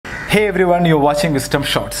Hey everyone, you're watching Wisdom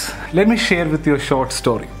Shots. Let me share with you a short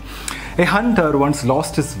story. A hunter once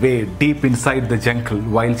lost his way deep inside the jungle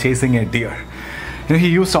while chasing a deer. He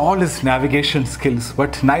used all his navigation skills,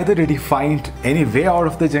 but neither did he find any way out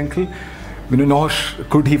of the jungle, nor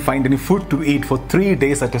could he find any food to eat for 3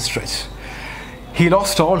 days at a stretch. He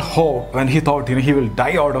lost all hope when he thought he will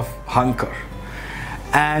die out of hunger.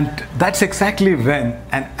 And that's exactly when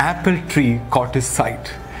an apple tree caught his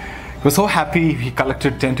sight. He was so happy he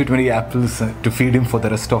collected 10 to 20 apples to feed him for the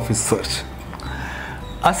rest of his search.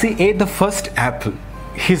 As he ate the first apple,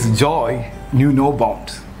 his joy knew no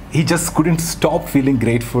bounds. He just couldn't stop feeling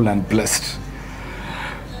grateful and blessed.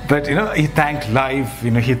 But he thanked life,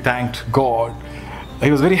 he thanked God. He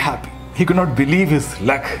was very happy. He could not believe his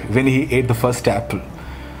luck when he ate the first apple.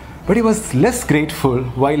 But he was less grateful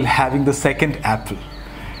while having the second apple.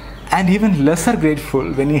 And even lesser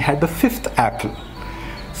grateful when he had the fifth apple.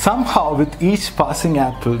 Somehow, with each passing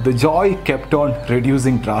apple, the joy kept on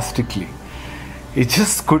reducing drastically. He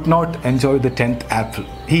just could not enjoy the 10th apple.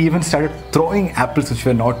 He even started throwing apples which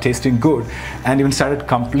were not tasting good and even started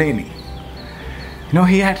complaining.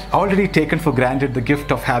 He had already taken for granted the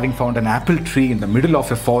gift of having found an apple tree in the middle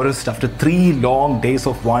of a forest after 3 long days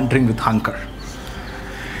of wandering with hunger.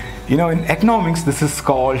 In economics, this is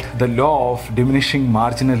called the law of diminishing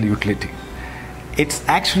marginal utility. It's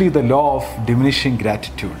actually the law of diminishing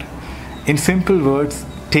gratitude. In simple words,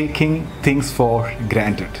 taking things for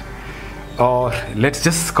granted. Or let's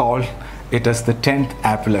just call it as the 10th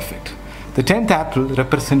apple effect. The 10th apple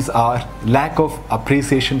represents our lack of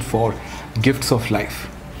appreciation for gifts of life.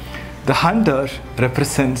 The hunter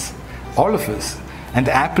represents all of us, and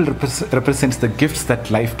the apple represents the gifts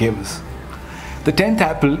that life gave us. The 10th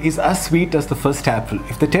apple is as sweet as the first apple.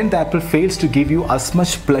 If the 10th apple fails to give you as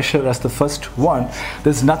much pleasure as the first one,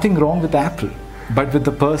 there's nothing wrong with the apple, but with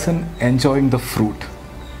the person enjoying the fruit.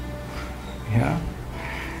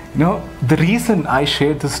 The reason I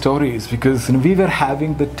shared this story is because we were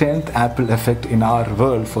having the 10th apple effect in our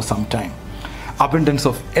world for some time. Abundance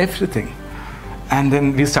of everything. And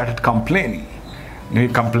then we started complaining. We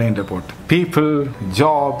complained about people,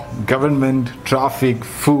 job, government, traffic,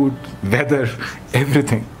 food, weather,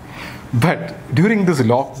 everything. But during this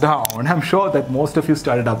lockdown, I'm sure that most of you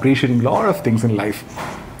started appreciating a lot of things in life.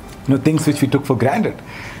 Things which we took for granted.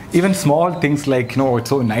 Even small things like, it's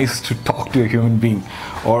so nice to talk to a human being.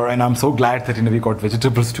 And I'm so glad that, we got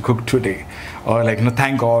vegetables to cook today. Or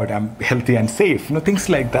thank God I'm healthy and safe. Things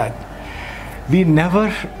like that. We never,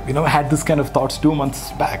 had this kind of thoughts 2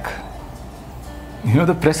 months back.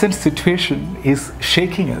 The present situation is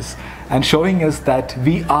shaking us and showing us that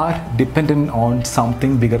we are dependent on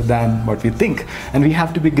something bigger than what we think. And we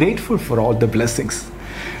have to be grateful for all the blessings.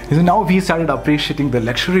 Now we started appreciating the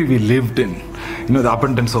luxury we lived in. The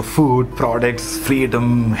abundance of food, products,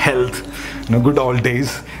 freedom, health, good old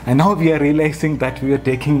days. And now we are realizing that we were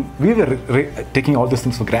taking all these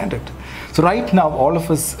things for granted. So right now, all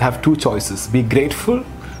of us have 2 choices: be grateful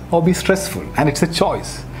or be stressful. And it's a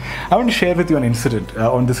choice. I want to share with you an incident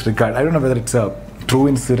on this regard. I don't know whether it's a true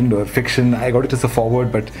incident or fiction. I got it as a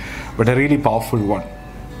forward, but a really powerful one.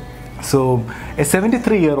 So a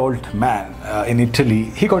 73-year-old man in Italy,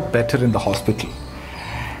 he got better in the hospital.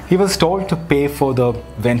 He was told to pay for the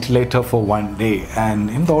ventilator for 1 day, and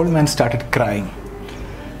the old man started crying.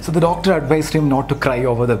 So the doctor advised him not to cry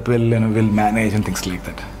over the bill and we'll manage and things like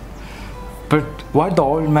that. But what the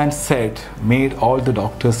old man said made all the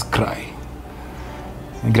doctors cry.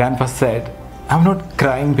 And Grandpa said, I'm not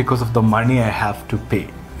crying because of the money I have to pay.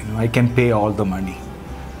 I can pay all the money.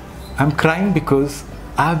 I'm crying because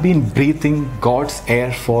I've been breathing God's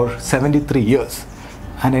air for 73 years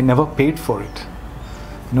and I never paid for it.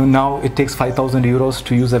 Now it takes 5,000 euros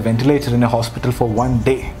to use a ventilator in a hospital for 1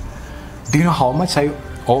 day. Do you know how much I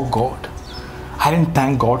owe God? I didn't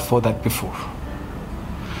thank God for that before.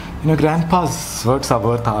 Grandpa's words are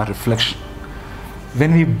worth our reflection.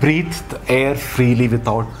 When we breathe the air freely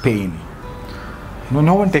without pain,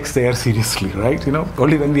 no one takes the air seriously, right?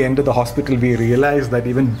 Only when we enter the hospital, we realize that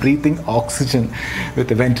even breathing oxygen with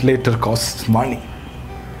a ventilator costs money.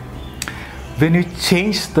 When you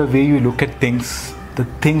change the way you look at things, the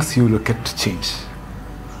things you look at change.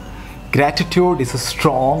 Gratitude is a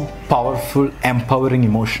strong, powerful, empowering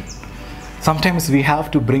emotion. Sometimes we have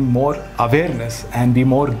to bring more awareness and be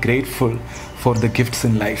more grateful for the gifts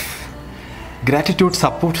in life. Gratitude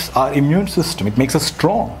supports our immune system. It makes us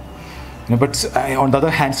strong. But on the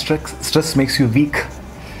other hand, stress makes you weak.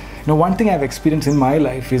 One thing I've experienced in my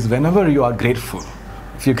life is whenever you are grateful,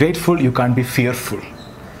 if you're grateful, you can't be fearful,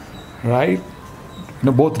 right?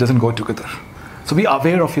 Both doesn't go together. So be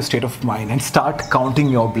aware of your state of mind and start counting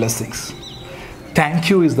your blessings. thank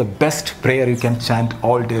you is the best prayer you can chant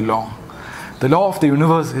all day long. The law of the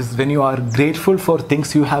universe is when you are grateful for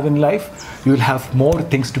things you have in life, you will have more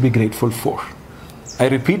things to be grateful for. I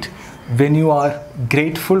repeat, when you are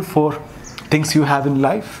grateful for things you have in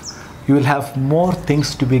life, you will have more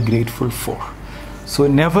things to be grateful for. So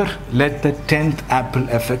never let the 10th apple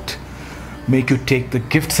effect make you take the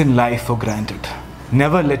gifts in life for granted.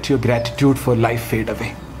 Never let your gratitude for life fade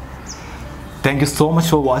away. Thank you so much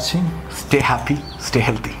for watching. Stay happy, stay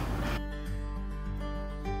healthy.